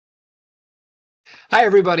Hi,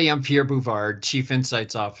 everybody. I'm Pierre Bouvard, Chief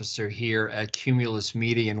Insights Officer here at Cumulus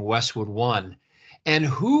Media in Westwood One. And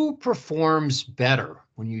who performs better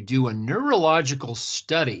when you do a neurological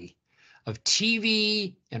study of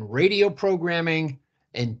TV and radio programming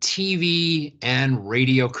and TV and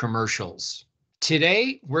radio commercials?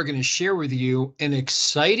 Today, we're going to share with you an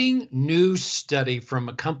exciting new study from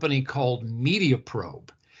a company called Mediaprobe.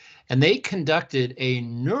 And they conducted a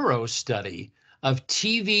neuro study of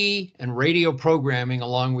TV and radio programming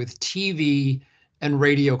along with TV and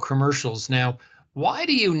radio commercials. Now, why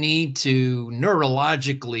do you need to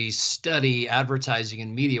neurologically study advertising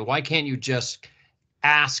and media? Why can't you just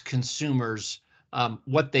ask consumers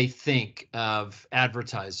what they think of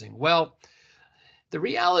advertising? Well, the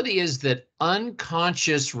reality is that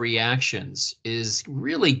unconscious reactions is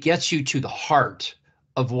really gets you to the heart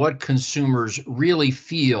of what consumers really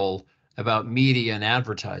feel about media and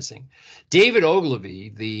advertising. David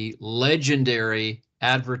Ogilvy, the legendary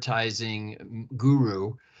advertising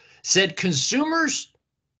guru, said consumers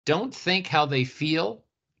don't think how they feel,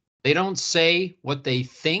 they don't say what they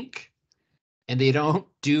think, and they don't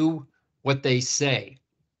do what they say.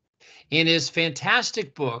 In his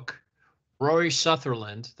fantastic book, Rory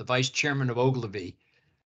Sutherland, the vice chairman of Ogilvy,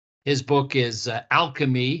 his book is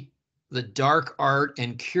Alchemy, the Dark Art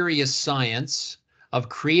and Curious Science of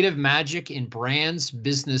Creative Magic in Brands,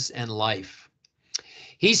 Business, and Life.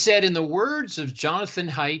 He said, in the words of Jonathan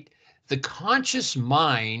Haidt, the conscious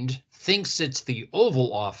mind thinks it's the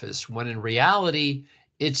Oval Office when in reality,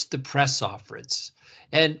 it's the press office.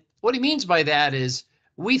 And what he means by that is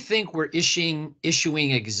we think we're issuing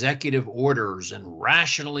executive orders and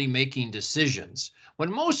rationally making decisions, when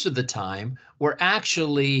most of the time we're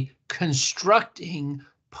actually constructing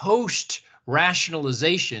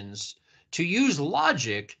post-rationalizations to use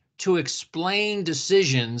logic to explain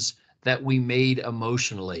decisions that we made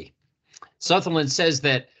emotionally. Sutherland says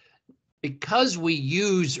that because we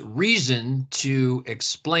use reason to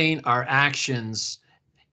explain our actions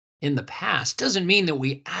in the past doesn't mean that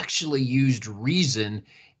we actually used reason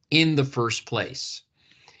in the first place.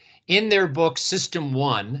 In their book, System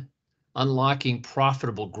 1, Unlocking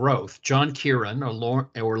Profitable Growth, John Kieran,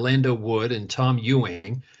 Orlando Wood, and Tom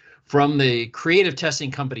Ewing from the creative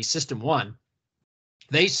testing company System 1,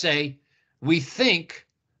 they say, we think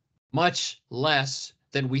much less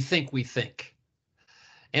than we think we think.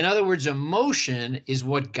 In other words, emotion is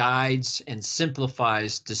what guides and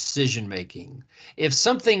simplifies decision making. If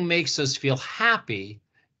something makes us feel happy,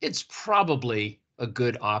 it's probably a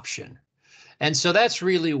good option. And so that's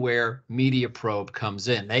really where Mediaprobe comes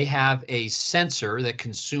in. They have a sensor that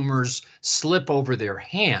consumers slip over their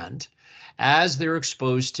hand as they're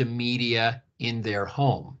exposed to media in their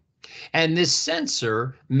home. And this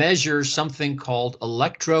sensor measures something called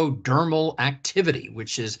electrodermal activity,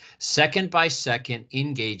 which is second by second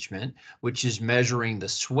engagement, which is measuring the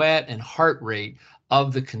sweat and heart rate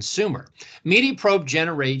of the consumer. Mediaprobe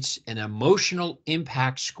generates an emotional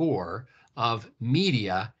impact score of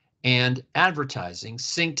media and advertising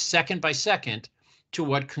synced second by second to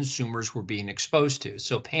what consumers were being exposed to.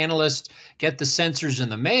 So panelists get the sensors in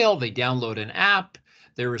the mail, they download an app,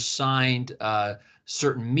 they're assigned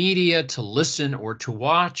certain media to listen or to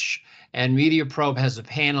watch, and Mediaprobe has a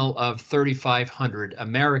panel of 3,500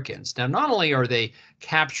 Americans. Now, not only are they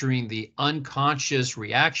capturing the unconscious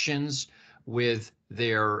reactions with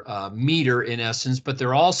their meter in essence, but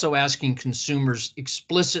they're also asking consumers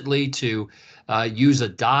explicitly to use a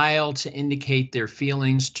dial to indicate their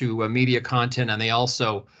feelings to media content, and they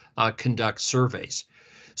also conduct surveys.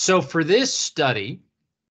 So for this study,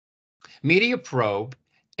 Mediaprobe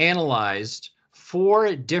analyzed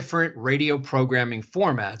 4 different radio programming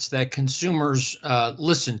formats that consumers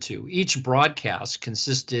listen to. Each broadcast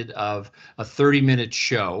consisted of a 30-minute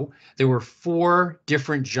show. There were 4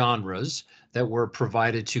 different genres that were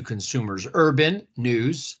provided to consumers: urban,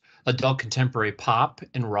 news, adult contemporary pop,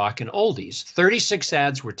 and rock and oldies. 36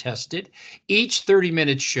 ads were tested. Each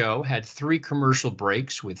 30-minute show had 3 commercial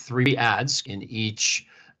breaks with 3 ads in each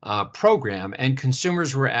program, and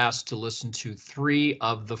consumers were asked to listen to 3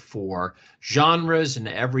 of the 4 genres, and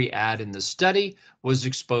every ad in the study was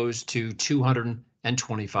exposed to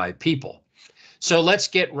 225 people. So let's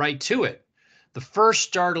get right to it. The first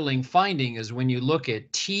startling finding is when you look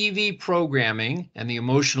at TV programming and the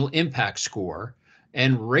emotional impact score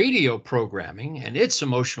and radio programming and its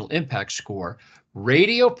emotional impact score,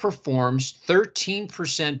 radio performs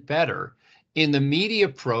 13% better in the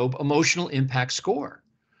Mediaprobe emotional impact score.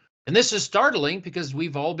 And this is startling because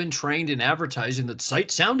we've all been trained in advertising that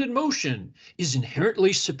sight, sound, and motion is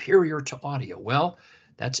inherently superior to audio. Well,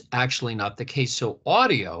 that's actually not the case. So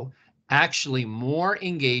audio actually more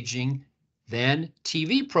engaging than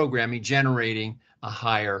TV programming, generating a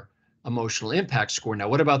higher emotional impact score. Now,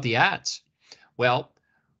 what about the ads? Well,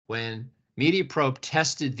 when Mediaprobe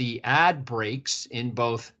tested the ad breaks in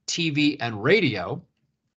both TV and radio,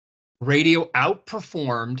 radio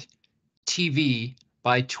outperformed TV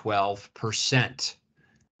by 12%.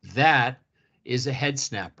 That is a head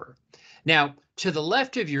snapper. Now, to the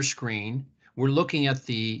left of your screen, we're looking at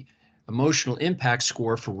the emotional impact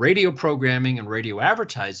score for radio programming and radio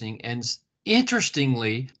advertising. And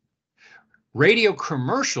interestingly, radio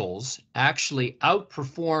commercials actually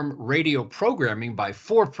outperform radio programming by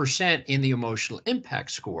 4% in the emotional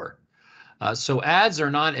impact score. So ads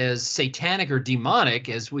are not as satanic or demonic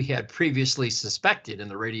as we had previously suspected in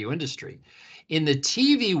the radio industry. In the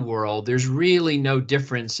TV world, there's really no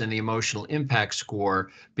difference in the emotional impact score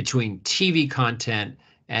between TV content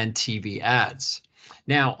and TV ads.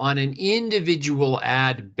 Now, on an individual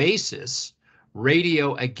ad basis,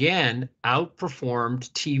 radio again outperformed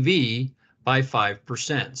TV by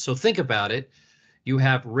 5%. So think about it. You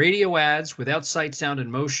have radio ads without sight, sound,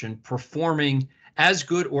 and motion performing as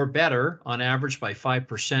good or better on average by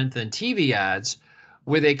 5% than TV ads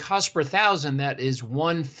with a cost per thousand that is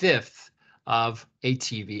 1/5 of a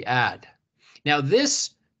TV ad. Now,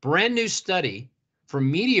 this brand new study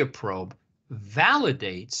from Mediaprobe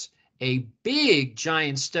validates a big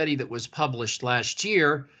giant study that was published last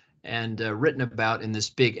year and written about in this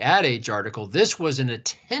big Ad Age article. This was an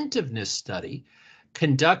attentiveness study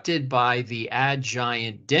conducted by the ad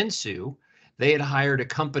giant Dentsu. They had hired a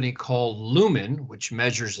company called Lumen, which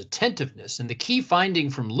measures attentiveness. And the key finding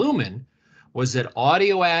from Lumen was that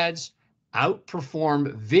audio ads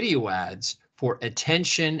outperform video ads for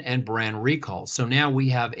attention and brand recall. So now we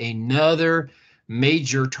have another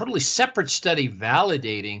major, totally separate study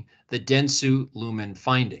validating the Dentsu Lumen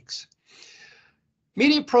findings.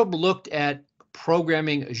 Mediaprobe looked at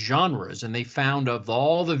programming genres, and they found of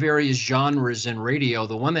all the various genres in radio,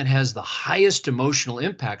 the one that has the highest emotional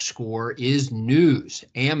impact score is news,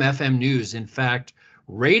 AM/FM news. In fact,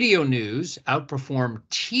 radio news outperformed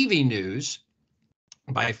TV news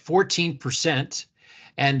by 14%,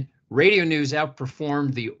 and radio news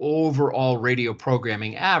outperformed the overall radio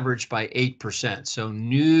programming average by 8%. So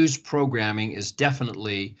news programming is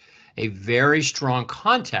definitely a very strong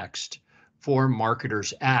context for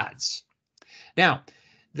marketers' ads. Now,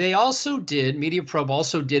 Mediaprobe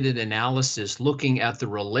also did an analysis looking at the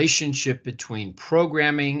relationship between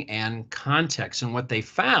programming and context. And what they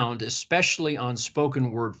found, especially on spoken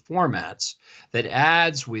word formats, that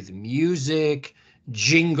ads with music,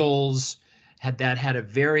 jingles, had a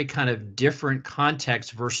very kind of different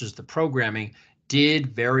context versus the programming,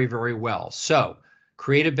 did very, very well. So,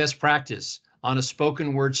 creative best practice. On a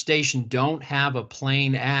spoken word station, don't have a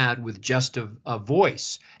plain ad with just a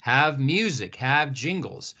voice. Have music, have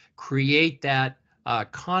jingles, create that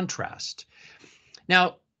contrast.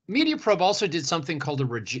 Now, Mediaprobe also did something called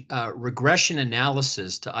a regression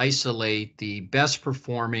analysis to isolate the best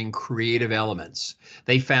performing creative elements.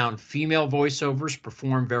 They found female voiceovers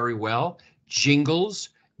perform very well, jingles,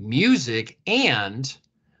 music, and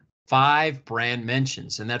 5 brand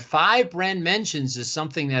mentions. And that 5 brand mentions is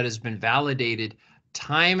something that has been validated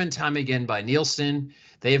time and time again by Nielsen.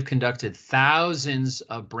 They have conducted thousands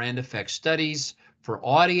of brand effect studies for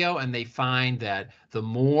audio, and they find that the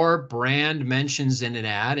more brand mentions in an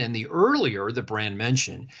ad and the earlier the brand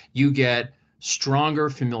mention, you get stronger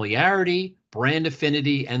familiarity, brand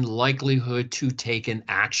affinity, and likelihood to take an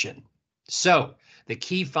action. So the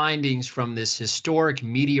key findings from this historic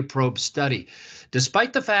Mediaprobe study: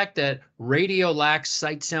 despite the fact that radio lacks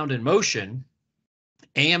sight, sound, and motion,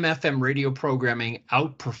 AM/FM radio programming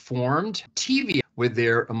outperformed TV with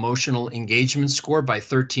their emotional engagement score by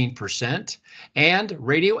 13%, and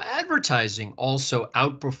radio advertising also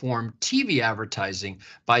outperformed TV advertising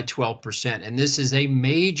by 12%. And this is a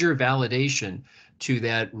major validation to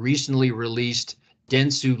that recently released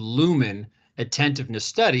Dentsu Lumen attentiveness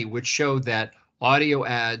study, which showed that audio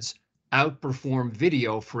ads outperform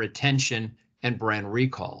video for attention and brand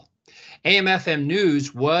recall. AM/FM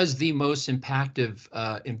news was the most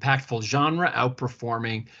impactful genre,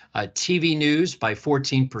 outperforming TV news by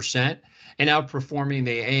 14% and outperforming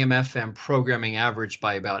the AM/FM programming average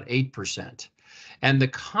by about 8%. And the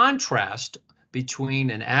contrast between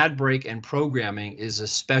an ad break and programming is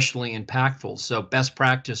especially impactful. So best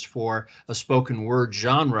practice for a spoken word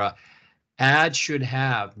genre: ads should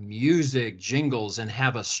have music, jingles, and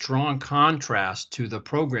have a strong contrast to the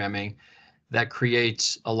programming. That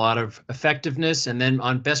creates a lot of effectiveness. And then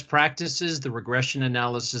on best practices, the regression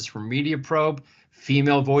analysis from Mediaprobe: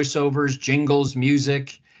 female voiceovers, jingles,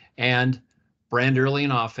 music, and brand early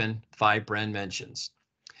and often, 5 brand mentions.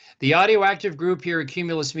 The Audioactive Group here at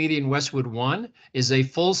Cumulus Media in Westwood One is a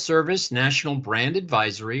full-service national brand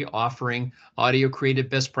advisory offering audio creative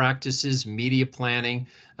best practices, media planning,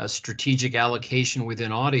 strategic allocation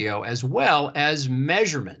within audio, as well as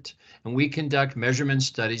measurement. And we conduct measurement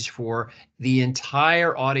studies for the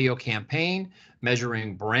entire audio campaign,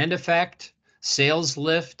 measuring brand effect, sales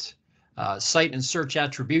lift, site and search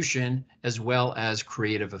attribution, as well as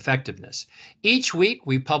creative effectiveness. Each week,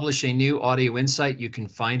 we publish a new audio insight. You can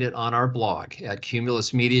find it on our blog at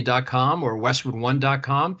cumulusmedia.com or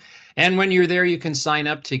westwood1.com. And when you're there, you can sign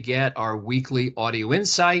up to get our weekly audio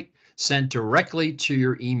insight sent directly to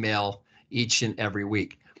your email each and every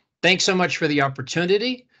week. Thanks so much for the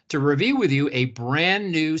opportunity to review with you a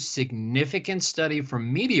brand new significant study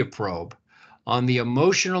from Mediaprobe on the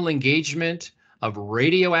emotional engagement of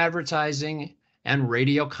radio advertising and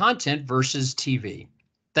radio content versus TV.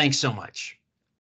 Thanks so much.